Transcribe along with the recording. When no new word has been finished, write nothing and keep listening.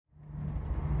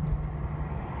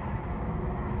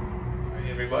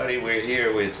everybody, we're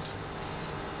here with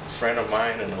a friend of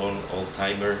mine, an old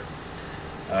timer.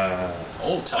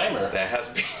 Old timer? That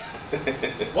has been.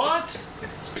 What?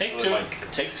 Take two.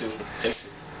 Take two. Take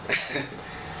two.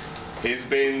 He's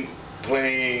been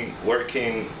playing,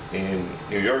 working in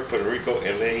New York, Puerto Rico,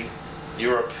 LA,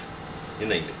 Europe, you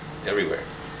name it, everywhere.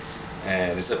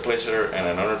 And it's a pleasure and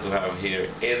an honor to have here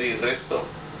Eddie Resto,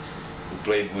 who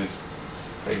played with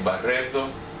Borrero,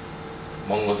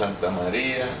 Mongo Santa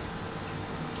Maria.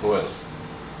 Who else?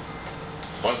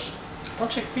 Bunch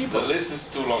of people. The list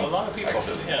is too long. A lot of people.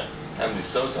 Actually. Yeah. Andy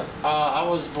Sosa. I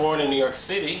was born in New York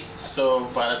City, so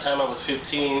by the time I was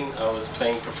 15, I was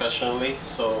playing professionally.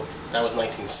 So that was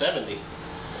 1970,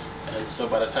 and so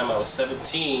by the time I was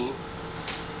 17,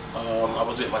 I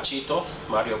was with Machito,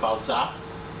 Mario Balza,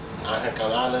 Angel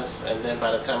Canales, and then by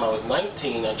the time I was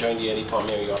 19, I joined the Eddie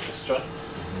Palmieri Orchestra,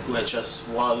 who had just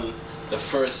won the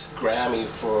first Grammy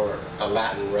for a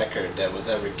Latin record that was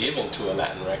ever given to a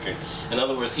Latin record. In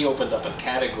other words, he opened up a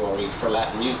category for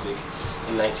Latin music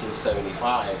in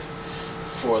 1975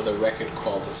 for the record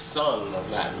called The Sun of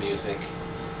Latin Music.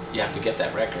 You have to get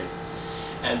that record.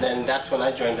 And then that's when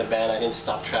I joined the band. I didn't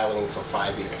stop traveling for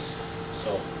 5 years.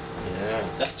 So yeah,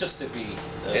 that's just to be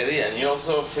Eddie, and you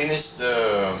also finished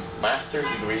the master's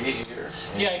degree here?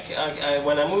 Yeah,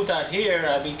 when I moved out here,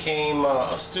 I became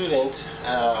a student.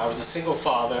 I was a single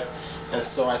father, and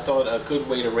so I thought a good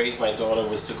way to raise my daughter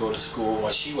was to go to school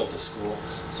while she went to school.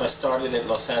 So I started at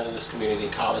Los Angeles Community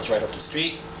College right up the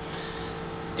street.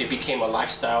 It became a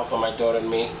lifestyle for my daughter and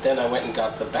me. Then I went and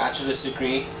got the bachelor's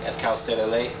degree at Cal State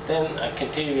LA. Then I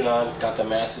continued on, got the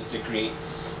master's degree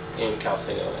in Cal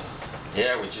State LA.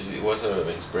 Yeah, it was an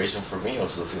inspiration for me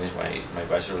also to finish my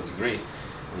bachelor's degree,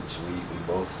 which we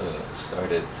both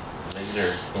started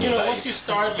later in You know, life. once you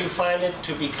start, you find it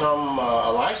to become a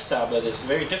lifestyle, but it's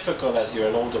very difficult as you're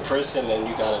an older person and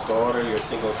you got a daughter, you're a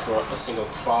single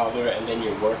father, and then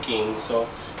you're working. So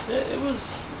it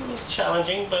was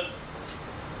challenging, but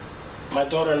my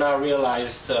daughter now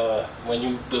realized when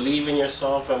you believe in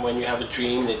yourself and when you have a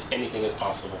dream, that anything is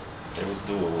possible. It was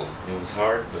doable. It was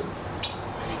hard, but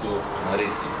doable. Not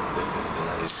easy, definitely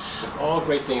not easy. All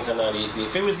great things are not easy.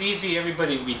 If it was easy,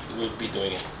 everybody would be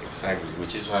doing it. Exactly,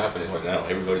 which is what's happening right now.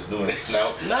 Everybody's doing it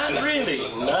now. Not really.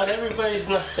 Not everybody's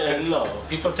not. No,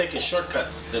 people taking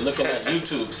shortcuts. They're looking at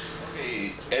YouTubes.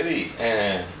 Hey, Eddie,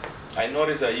 I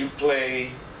noticed that you play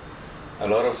a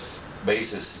lot of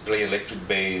basses. You play electric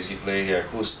bass, you play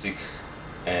acoustic,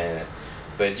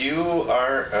 but you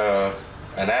are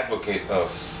an advocate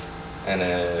of and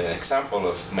an example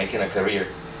of making a career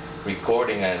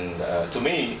recording, and to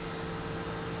me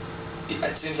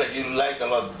it seems like you like a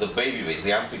lot the baby bass,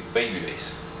 the Ampeg Baby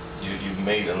Bass. You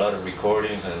made a lot of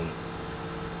recordings, and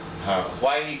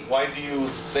why do you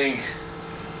think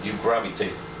you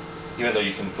gravitate, even though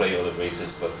you can play other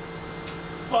basses? But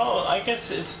well, I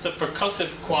guess it's the percussive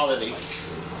quality.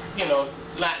 You know,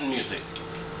 Latin music,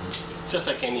 just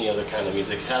like any other kind of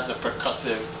music, has a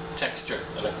percussive texture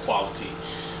and a quality.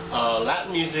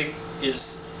 Latin music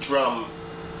is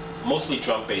mostly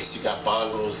drum based. You got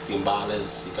bongos,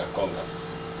 timbales, you got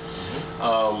congas,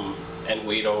 and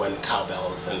guiro and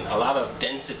cowbells, and a lot of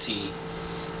density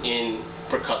in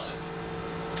percussive.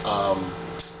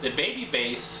 The baby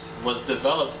bass was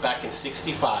developed back in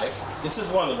 '65. This is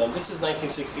one of them. This is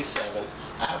 1967.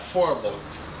 I have 4 of them.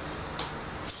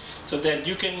 So that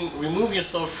you can remove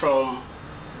yourself from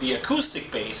the acoustic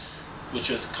bass, which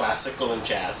is classical and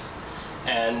jazz,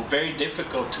 and very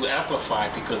difficult to amplify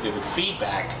because it would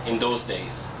feedback in those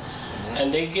days.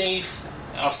 And they gave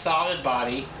a solid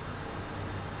body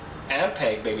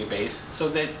Ampeg Baby Bass so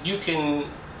that you can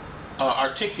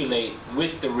articulate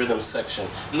with the rhythm section.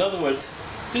 In other words,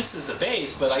 this is a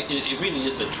bass, but it really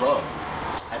is a drum.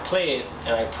 I play it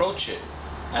and I approach it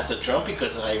as a drum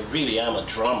because I really am a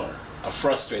drummer, a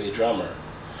frustrated drummer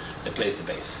that plays the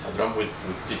bass. A drum with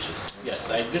ditches. Yes,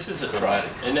 this is a drum.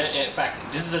 And in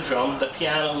fact, this is a drum. The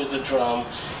piano is a drum.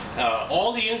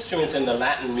 All the instruments in the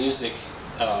Latin music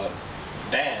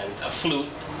band, a flute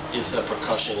is a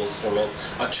percussion instrument,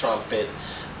 a trumpet,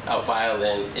 a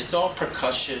violin. It's all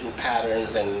percussion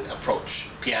patterns and approach.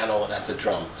 Piano, that's a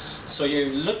drum. So you're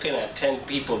looking at 10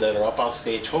 people that are up on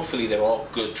stage. Hopefully they're all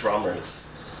good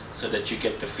drummers so that you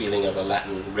get the feeling of a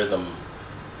Latin rhythm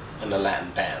and a Latin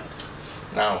band.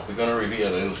 Now, we're going to reveal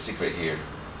a little secret here.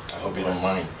 I hope you don't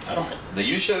mind. I don't mind.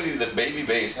 Usually the baby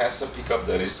bass has a pickup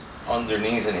that is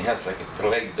underneath, and it has like a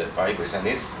plate that vibrates, and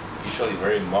it's usually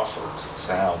very muffled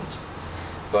sound.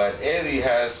 But Eddie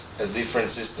has a different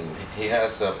system. He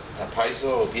has a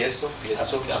piezo. A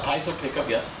piezo pickup,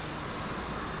 yes.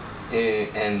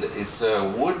 And it's a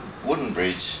wooden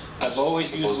bridge. I've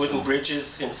always used wooden bridges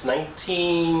since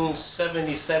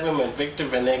 1977 when Victor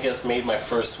Venegas made my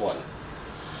first one.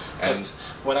 Because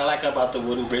what I like about the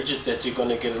wooden bridge is that you're going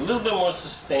to get a little bit more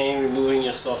sustain, removing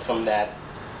yourself from that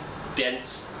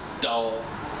dense, dull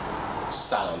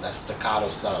sound, that staccato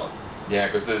sound. Yeah,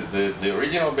 because the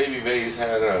original Baby Bass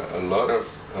had a lot of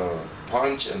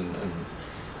punch and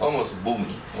almost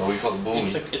boomy, what we call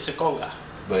boomy. It's a conga.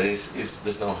 But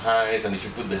there's no highs, and if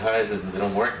you put the highs, they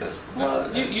don't work.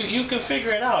 Well, you can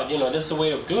figure it out. You know, there's a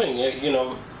way of doing it. You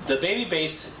know, the Baby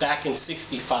Bass back in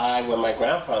 '65 when my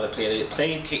grandfather played it,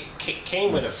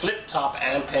 came with a flip-top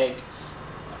Ampeg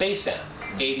bass amp,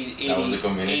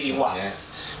 80 watts. Yeah.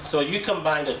 So you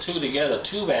combine the two together,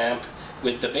 tube amp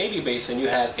with the Baby Bass, and you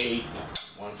had a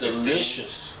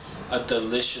delicious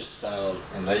sound.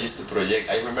 And I used to project.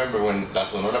 I remember when La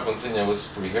Sonora Ponceña was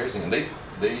rehearsing, and they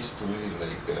used to be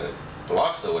like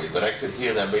blocks away, but I could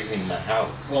hear that bass in my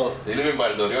house. Well, they live in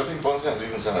Valladolid in Ponce, and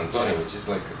live in San Antonio, which is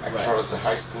like across the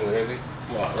high school and everything.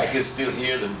 Well, I could still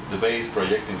hear the bass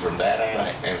projecting from that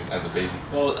amp and the Baby.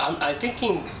 Well, I'm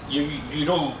thinking you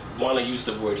don't want to use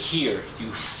the word hear.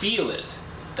 You feel it.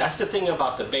 That's the thing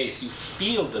about the bass. You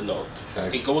feel the note.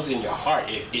 Exactly. It goes in your heart.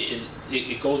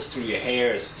 It goes through your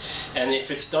hairs, and if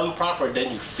it's done proper,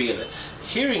 then you feel it.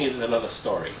 Hearing is another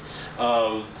story.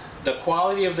 The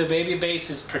quality of the Baby Bass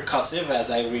is percussive, as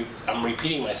I'm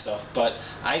repeating myself, but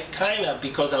I kind of,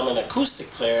 because I'm an acoustic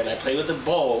player and I play with a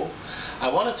bow, I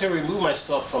wanted to remove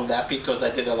myself from that because I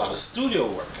did a lot of studio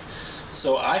work.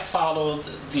 So I followed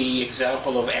the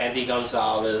example of Andy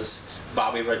Gonzalez,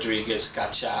 Bobby Rodriguez,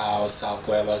 Cachao, Sal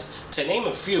Cuevas, to name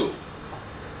a few,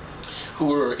 who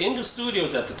were in the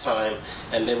studios at the time,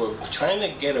 and they were trying to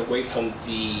get away from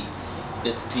the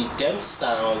dense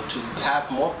sound to have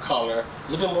more color,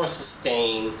 a little bit more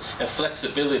sustain and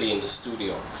flexibility in the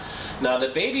studio. Now the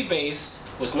Baby Bass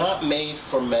was not made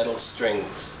for metal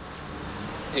strings.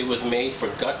 It was made for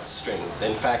gut strings.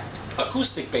 In fact,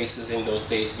 acoustic basses in those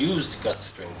days used gut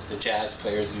strings. The jazz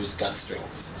players used gut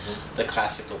strings. The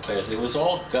classical players, it was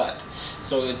all gut.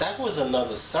 So that was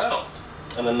another sound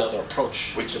and another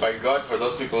approach. Which, by gut, for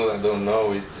those people that don't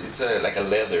know, it's like a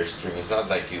leather string. It's not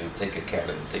like you take a cat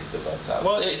and take the butts out.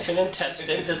 Well, it's an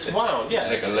intestine that's wound. Yeah,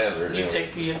 it's like a leather. You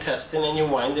take the intestine and you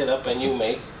wind it up and you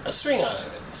make a string out of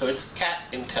it. So it's cat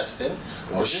intestine.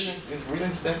 It's real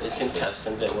intestine. It's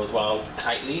intestine that was wound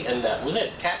tightly, and that was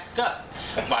it. Cat gut.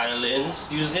 Violins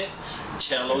use it.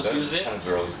 Cellos use it. Kind of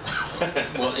gross.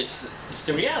 Well, it's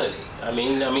the reality. I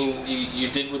mean, you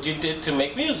did what you did to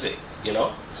make music. You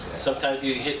know. Yeah. Sometimes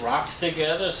you hit rocks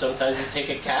together. Sometimes you take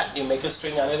a cat and you make a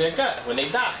string out of their gut when they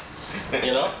die.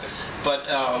 You know. But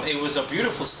it was a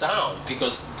beautiful sound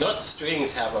because gut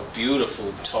strings have a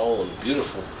beautiful tone,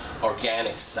 beautiful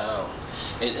organic sound.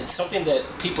 It's something that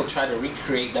people try to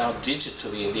recreate now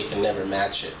digitally and they can never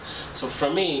match it. So for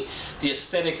me, the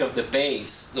aesthetic of the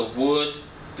bass, the wood,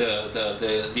 the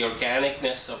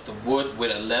organicness of the wood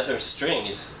with a leather string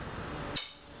is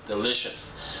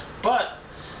delicious. But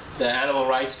the animal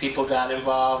rights people got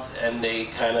involved and they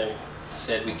kind of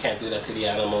said we can't do that to the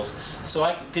animals. So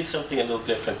I did something a little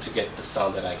different to get the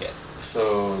sound that I get.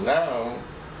 So now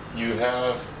you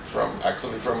have from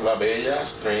La Bella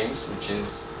strings, which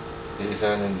is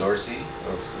an endorsee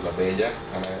of La Bella,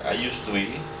 and I used to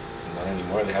be, not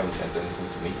anymore. They haven't sent anything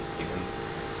to me. Even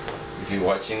if you're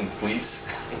watching, please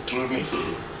include me.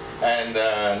 And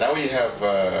now you have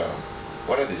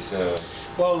what are these?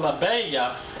 Well, La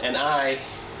Bella and I.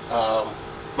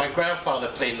 My grandfather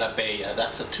played La Bella.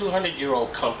 That's a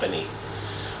 200-year-old company.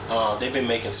 They've been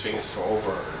making strings for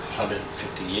over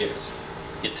 150 years.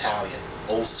 Italian,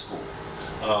 old school.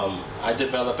 I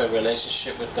developed a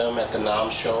relationship with them at the NAMM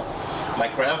show. My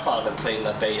grandfather played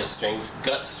La Bella strings,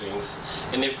 gut strings,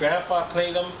 and if Grandpa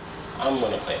played them, I'm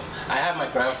going to play them. I have my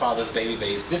grandfather's Baby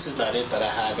Bass. This is not it, but I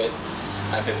have it.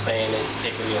 I've been playing it. It's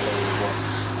taken me a little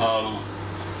more.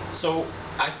 So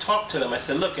I talked to them. I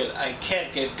said, look, I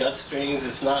can't get gut strings.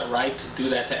 It's not right to do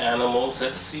that to animals.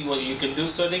 Let's see what you can do.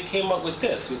 So they came up with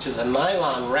this, which is a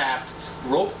nylon-wrapped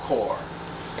rope core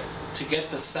to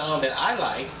get the sound that I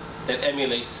like that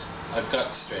emulates a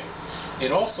gut string.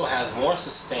 It also has more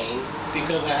sustain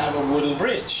because I have a wooden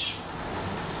bridge.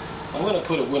 I'm going to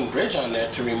put a wooden bridge on there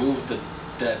to remove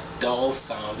that dull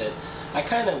sound that I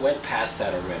kind of went past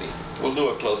that already. We'll do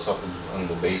a close-up on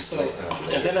the bass. So,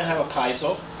 and then I have a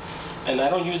piezo, and I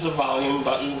don't use the volume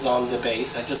buttons on the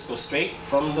bass. I just go straight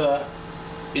from the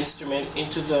instrument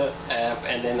into the amp,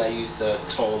 and then I use the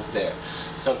tones there.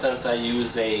 Sometimes I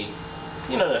use an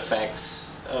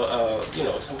effects,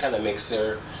 some kind of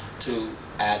mixer to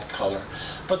add color.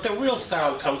 But the real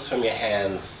sound comes from your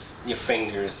hands, your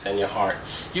fingers, and your heart.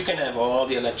 You can have all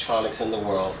the electronics in the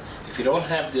world. If you don't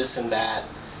have this and that,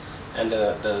 and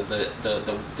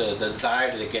the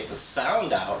desire to get the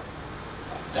sound out,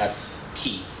 that's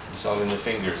key. It's all in the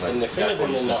fingers. It's in the fingers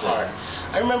and in the heart.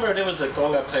 I remember there was a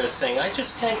conga player saying, "I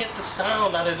just can't get the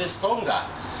sound out of this conga."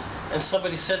 And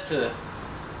somebody said to her,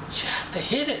 "You have to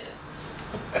hit it.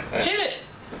 Hit it."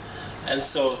 And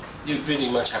so you pretty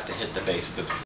much have to hit the bass too.